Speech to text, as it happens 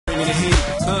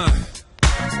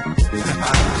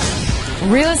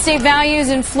Real estate values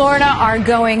in Florida are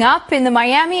going up. In the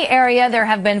Miami area, there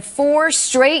have been 4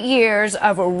 straight years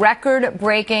of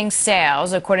record-breaking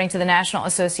sales, according to the National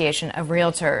Association of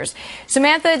Realtors.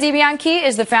 Samantha DeBianchi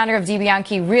is the founder of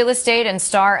DeBianchi Real Estate and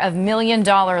star of $1 Million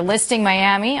Listing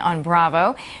Miami on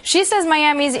Bravo. She says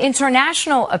Miami's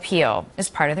international appeal is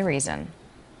part of the reason.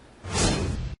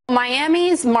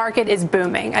 Miami's market is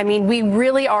booming. I mean, we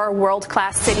really are a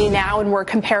world-class city now, and we're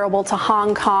comparable to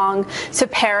Hong Kong, to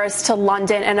Paris, to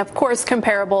London, and of course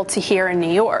comparable to here in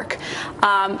New York.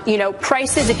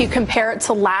 Prices, if you compare it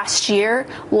to last year,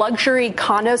 luxury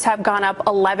condos have gone up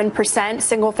 11%,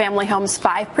 single-family homes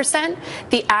 5%.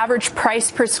 The average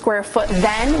price per square foot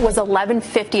then was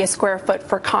 $11.50 a square foot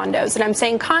for condos. And I'm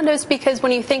saying condos because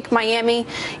when you think Miami,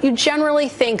 you generally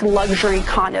think luxury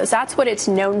condos. That's what it's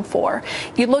known for.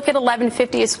 You look at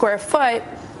 $11.50 a square foot,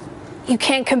 you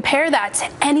can't compare that to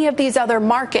any of these other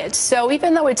markets. So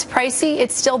even though it's pricey,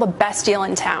 it's still the best deal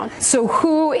in town. So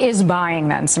who is buying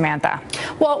then, Samantha?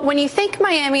 Well, when you think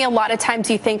Miami, a lot of times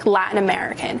you think Latin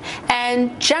American.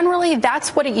 And generally,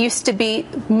 that's what it used to be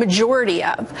majority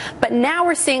of. But now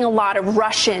we're seeing a lot of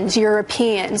Russians,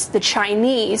 Europeans, the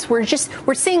Chinese. We're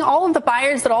seeing all of the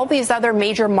buyers that all these other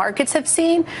major markets have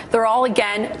seen. They're all,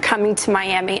 again, coming to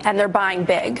Miami, and they're buying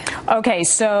big. Okay,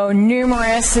 so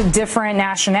numerous different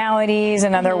nationalities.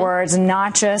 In other words,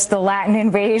 not just the Latin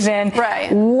invasion. Right.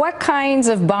 What kinds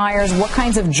of buyers, what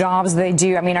kinds of jobs do they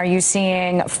do? I mean, are you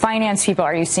seeing finance people?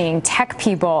 Are you seeing tech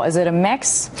people? Is it a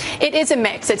mix? It is a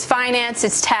mix. It's finance,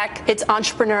 it's tech, it's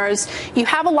entrepreneurs. You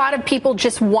have a lot of people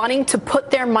just wanting to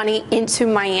put their money into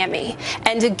Miami.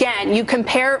 And again, you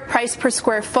compare price per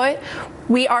square foot,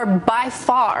 we are by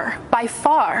far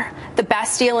the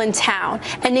best deal in town.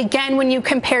 And again, when you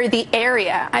compare the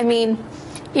area, I mean,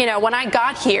 when I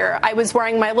got here, I was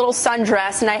wearing my little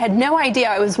sundress, and I had no idea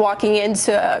I was walking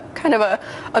into kind of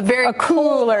a very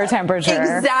cooler temperature.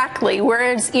 Exactly.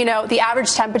 Whereas, the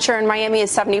average temperature in Miami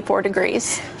is 74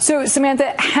 degrees. So,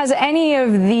 Samantha, has any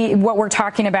of what we're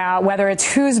talking about, whether it's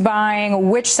who's buying,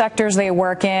 which sectors they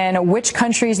work in, which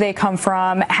countries they come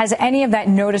from, has any of that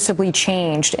noticeably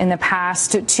changed in the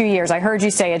past 2 years? I heard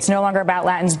you say it's no longer about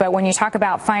Latins, but when you talk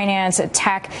about finance,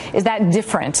 tech, is that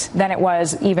different than it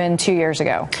was even 2 years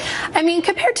ago? I mean,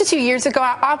 compared to 2 years ago,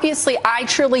 obviously, I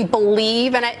truly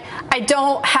believe, and I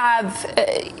don't have,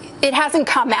 it hasn't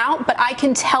come out, but I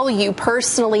can tell you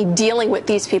personally dealing with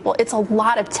these people, it's a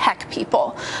lot of tech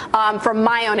people from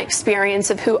my own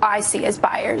experience of who I see as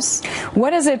buyers.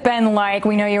 What has it been like?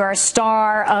 We know you are a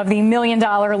star of the $1 Million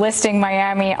Listing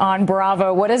Miami on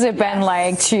Bravo. What has it been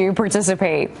like to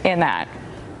participate in that?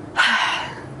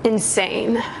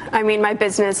 Insane. I mean, my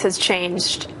business has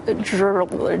changed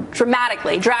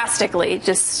dramatically, drastically,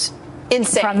 just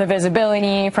insane. From the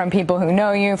visibility, from people who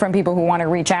know you, from people who want to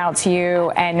reach out to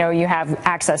you and know you have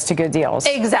access to good deals.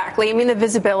 Exactly. I mean, the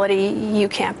visibility, you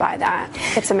can't buy that.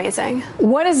 It's amazing.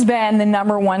 What has been the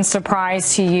 #1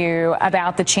 surprise to you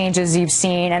about the changes you've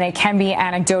seen? And it can be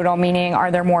anecdotal, meaning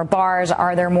are there more bars?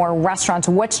 Are there more restaurants?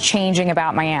 What's changing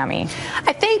about Miami?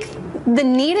 I think the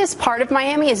neatest part of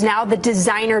Miami is now the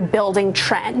designer building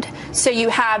trend. So you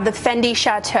have the Fendi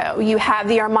Chateau, you have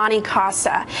the Armani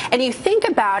Casa, and you think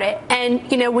about it, and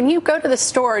when you go to the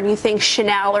store and you think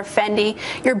Chanel or Fendi,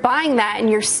 you're buying that and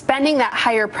you're spending that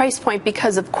higher price point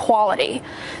because of quality.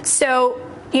 So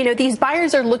these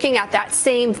buyers are looking at that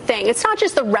same thing. It's not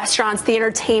just the restaurants, the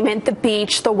entertainment, the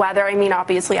beach, the weather. I mean,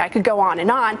 obviously, I could go on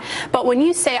and on. But when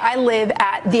you say I live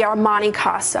at the Armani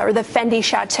Casa or the Fendi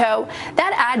Chateau,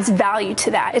 that adds value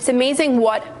to that. It's amazing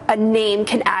what a name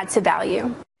can add to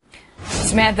value.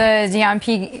 Samantha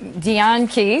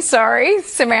DeBianchi,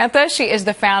 Samantha. She is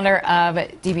the founder of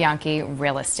DeBianchi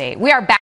Real Estate. We are back.